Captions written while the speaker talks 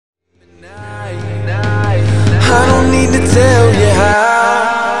tell you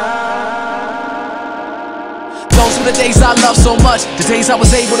how. Those were the days I loved so much, the days I was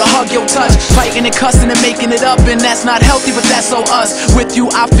able to hug your touch, fighting and cussing and making it up, and that's not healthy, but that's so us. With you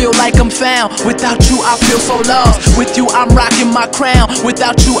I feel like I'm found, without you I feel so loved. With you I'm rocking my crown,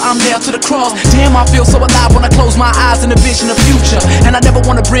 without you I'm nailed to the cross. Damn, I feel so alive when I close my eyes and envision the future. And I never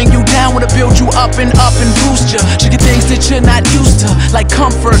wanna bring you down, wanna build you up and boost you. Show you things that you're not used to, like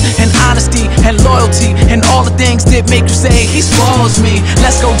comfort and honesty and loyalty, and all the things that make you say he spoils me.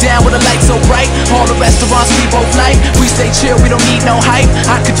 Let's go down with a light so bright, all the restaurants we both like. We stay chill, we don't need no hype.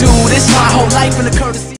 I could do this my whole life in the courtesy.